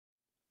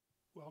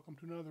Welcome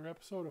to another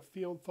episode of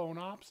Field Phone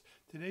Ops.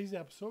 Today's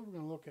episode we're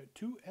going to look at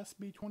two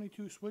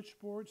SB-22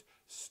 switchboards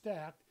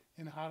stacked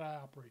and how to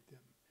operate them.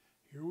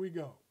 Here we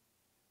go.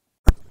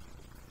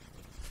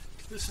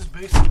 This is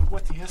basically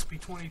what the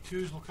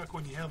SB-22s look like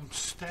when you have them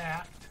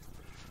stacked.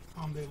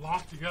 They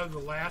lock together the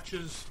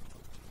latches.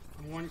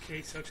 On one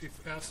case actually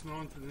fasten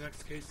on to the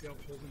next case, they'll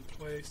hold in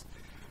place.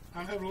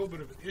 I'm having a little bit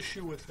of an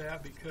issue with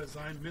that because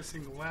I'm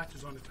missing the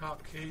latches on the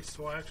top case,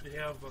 so I actually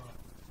have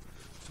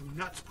some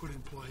nuts put in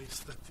place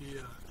that the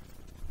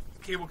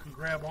cable can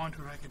grab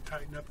onto and I can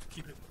tighten up to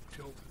keep it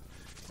tilted.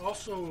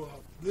 Also,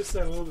 this is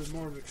at a little bit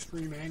more of an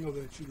extreme angle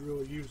that you'd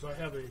really use. I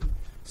have a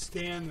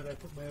stand that I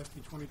put my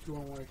SB-22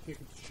 on when I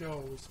take it to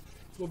shows.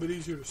 It's a little bit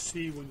easier to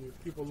see when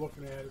people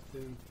looking at it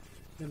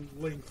than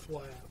laying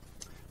flat.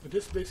 But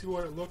this is basically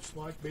what it looks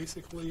like.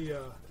 Basically,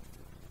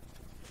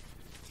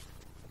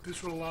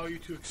 this will allow you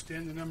to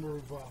extend the number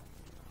of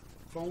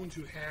phones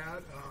you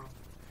had.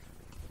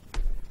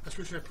 That's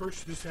what I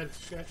purchased. This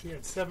actually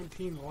had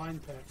 17 line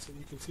packs. So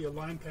you can see a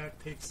line pack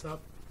takes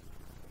up,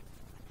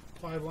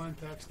 5 line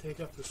packs take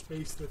up the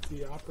space that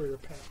the operator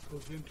pack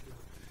goes into.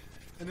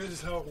 And this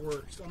is how it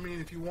works. I mean,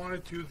 if you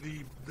wanted to,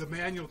 the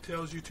manual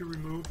tells you to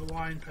remove the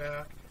line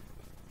pack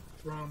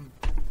from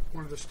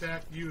one of the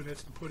stacked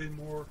units and put in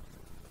more,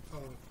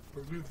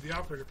 remove the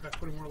operator pack,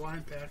 put in more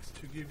line packs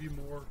to give you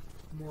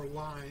more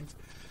lines.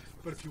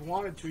 But if you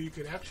wanted to, you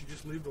could actually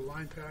just leave the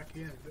line pack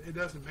in. It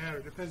doesn't matter.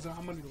 It depends on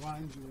how many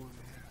lines you want to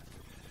have.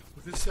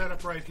 With this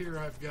setup right here,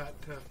 I've got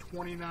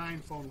 29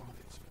 phone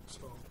lines.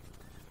 So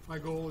my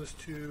goal is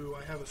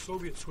I have a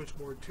Soviet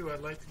switchboard too.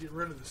 I'd like to get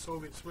rid of the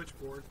Soviet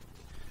switchboard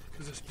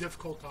because it's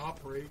difficult to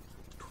operate.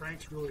 It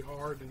cranks really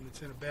hard and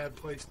it's in a bad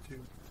place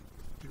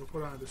to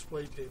put on a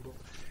display table.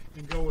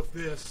 And go with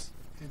this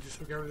and just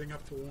hook everything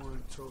up to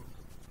one. So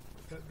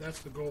that's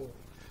the goal.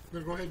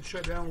 We're going to go ahead and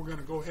shut down. We're going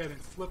to go ahead and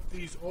flip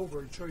these over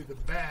and show you the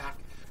back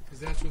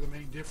because that's where the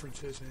main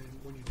difference is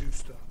when you do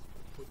stuff.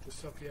 With the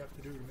stuff you have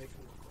to do to make it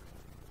work right.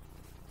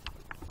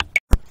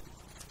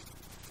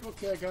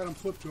 Okay, I got them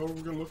flipped over.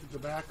 We're going to look at the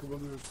back of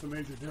them. There's some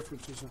major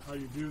differences in how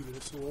you do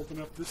this. So we'll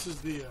open up. This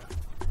is the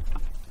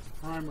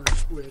primary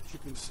switch. You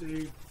can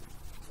see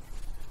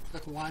it's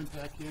got the line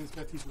pack in. It's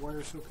got these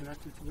wires still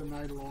connected to the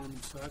night alarm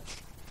and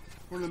such.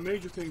 One of the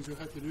major things you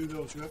have to do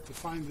though is you have to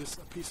find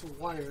a piece of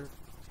wire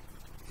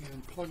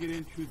and plug it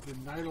into the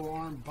night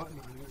alarm button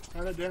on here. It's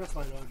not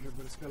identified on here,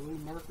 but it's got a little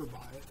marker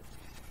by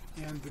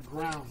it. And the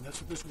ground.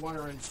 That's what this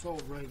wire I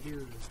installed right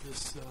here is.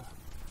 This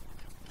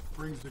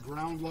brings the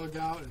ground lug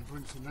out and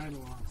brings the night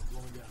alarm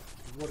lug out.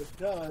 And what it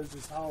does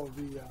is how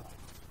the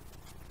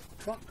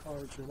trunk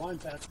cards or line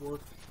packs work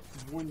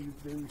is when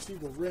they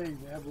receive a ring,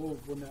 they have a little,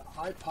 when that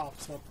eye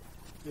pops up,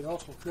 it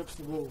also trips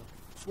the little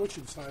switch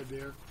inside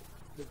there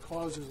that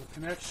causes a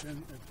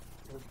connection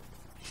or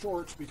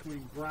shorts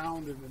between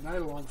ground and the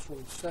night alarm, so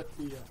it'll set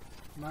the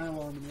night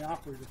alarm and the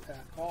operator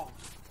pack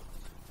off.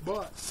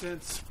 But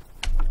since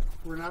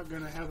we're not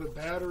going to have a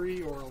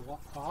battery or an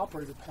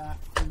operator pack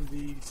in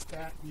the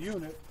stacked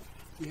unit,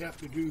 we have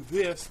to do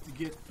this to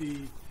get the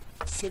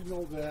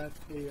signal that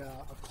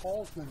a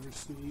call's been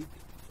received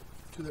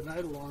to the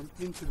night alarm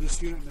into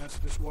this unit, and that's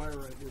this wire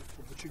right here.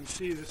 But you can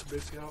see this is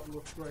basically how it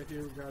looks right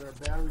here. We've got our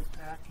battery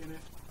pack in it.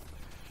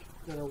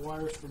 Got our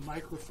wires for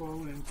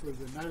microphone and for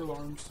the night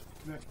alarms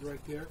connected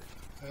right there.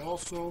 I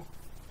also,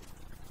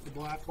 the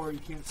black wire, you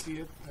can't see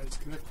it, is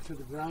connected to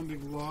the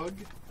grounding lug,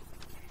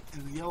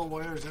 and the yellow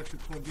wire is actually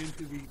plugged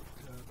into the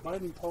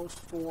binding post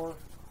for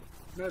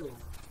night alarm.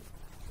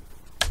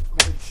 Go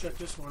ahead and shut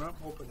this one up,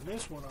 open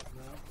this one up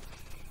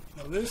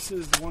now. Now this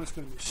is the one that's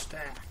going to be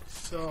stacked,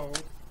 so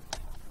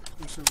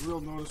there's some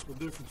real noticeable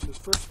differences.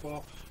 First of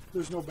all,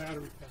 there's no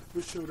battery pack.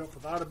 This showed up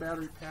without a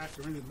battery pack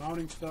or any of the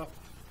mounting stuff,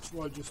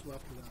 so I just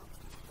left it out.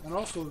 And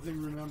also the thing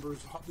to remember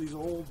is these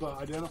old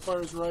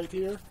identifiers right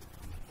here,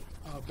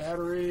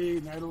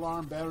 battery, night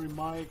alarm, battery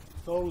mic,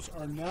 those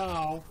are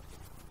now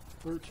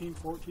 13,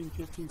 14,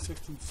 15,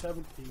 16,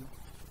 17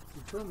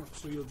 terminals.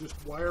 So you'll just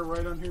wire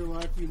right on here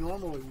like you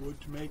normally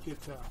would to make a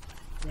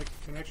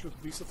connection with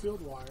a piece of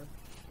field wire.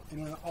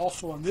 And then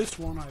also on this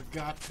one I've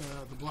got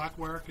the black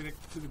wire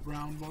connected to the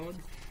ground lug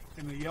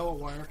and the yellow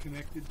wire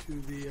connected to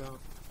the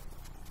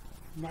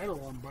night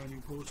alarm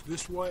binding post.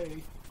 This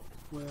way,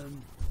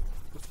 when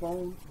the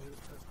phone,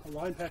 a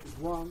line pack is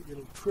rung,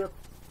 it'll trip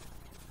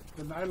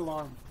the night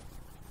alarm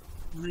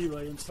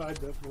relay inside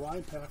the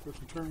line pack, which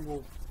in turn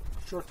will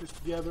short this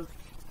together,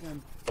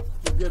 and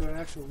you'll get an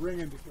actual ring,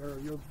 or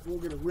you'll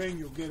get a ring,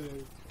 you'll get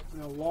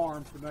an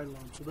alarm for night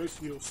alarm. So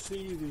basically you'll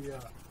see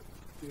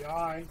the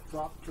eye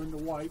drop, turn to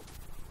white,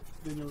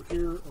 then you'll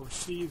hear or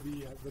see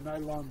the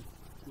night alarm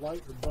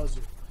light or buzzer.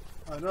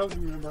 Another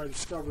thing remember I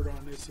discovered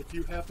on this, if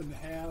you happen to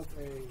have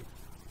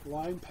a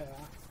line pack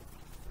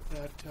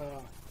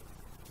that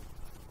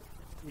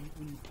when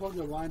you plug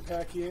the line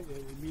pack in,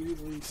 it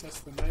immediately sets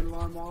the night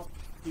alarm off,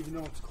 even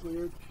though it's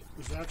cleared.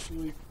 There's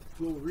actually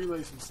little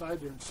relays inside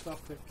there and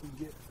stuff that can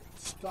get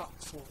stuck,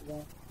 so it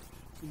won't.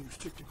 When you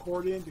stick the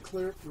cord in to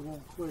clear it, it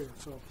won't clear.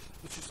 So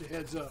it's just a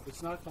heads up.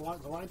 It's not the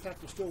line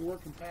pack will still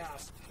work and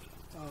pass,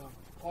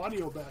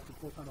 audio back and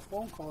forth on a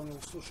phone call, and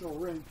it'll still show a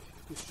ring.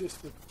 It's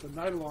just that the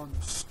night alarm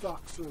is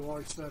stuck, so it'll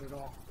already set it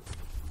off.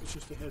 It's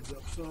just a heads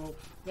up. So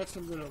next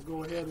I'm going to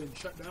go ahead and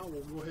shut down.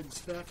 We'll go ahead and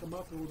stack them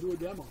up, and we'll do a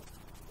demo.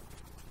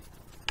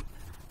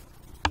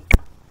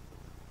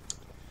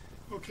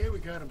 Okay, we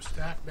got them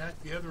stacked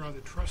back together on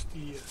the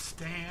trusty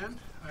stand.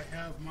 I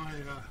have my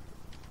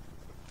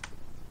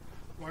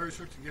wires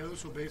hooked together,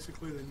 so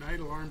basically the night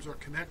alarms are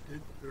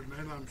connected. The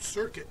night alarm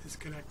circuit is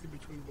connected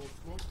between both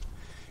of them.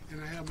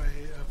 And I have my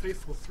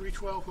faithful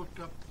 312 hooked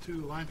up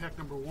to line pack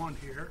number 1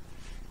 here.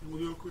 And we'll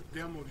do a quick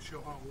demo to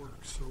show how it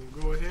works. So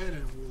we'll go ahead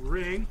and we'll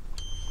ring.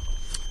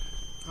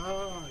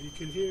 You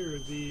can hear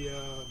the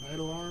night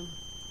alarm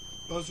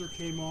buzzer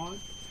came on.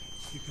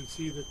 You can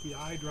see that the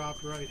eye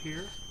dropped right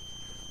here.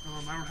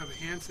 I don't have a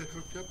handset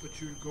hooked up, but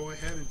you would go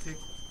ahead and take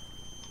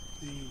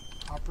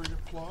the operator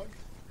plug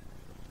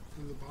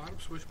from the bottom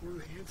switchboard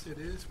where the handset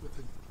is with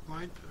the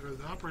line or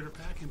the operator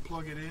pack and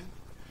plug it in.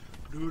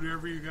 Do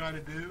whatever you got to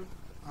do.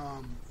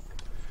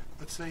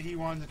 Let's say he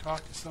wanted to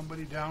talk to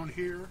somebody down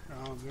here.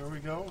 There we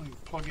go, and you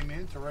plug him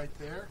in to right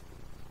there.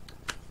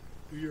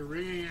 Do your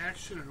ringing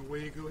action, and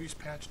away you go. He's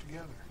patched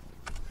together.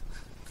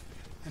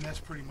 And that's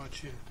pretty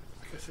much it.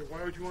 Like I said,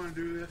 why would you want to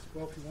do this?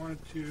 Well, if you wanted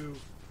to,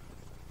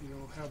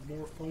 have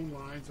more phone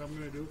lines, I'm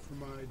going to do it for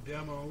my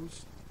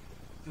demos.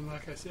 And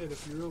like I said,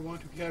 if you really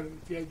want to,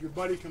 if you had your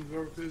buddy comes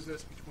over with his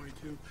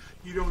SB-22,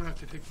 you don't have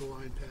to take the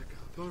line pack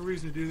out. The only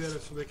reason to do that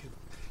is so they can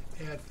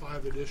add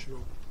 5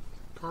 additional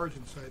cards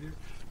inside here.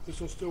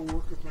 This will still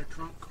work with my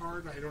trunk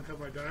card. I don't have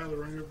my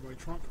dialer in here, but my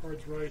trunk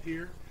card's right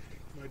here.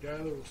 My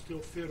dialer will still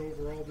fit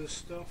over all this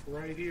stuff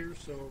right here.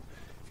 So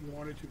if you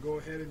wanted to go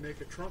ahead and make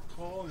a trunk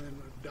call and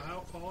a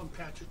dial call and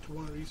patch it to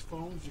one of these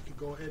phones, you could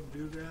go ahead and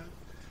do that.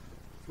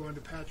 If you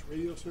wanted to patch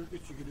radio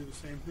circuits, you could do the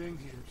same thing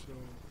here.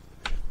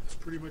 So that's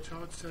pretty much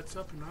how it sets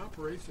up and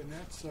operates, and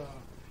that's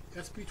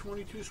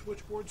SB-22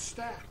 switchboard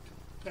stacked.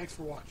 Thanks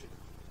for watching.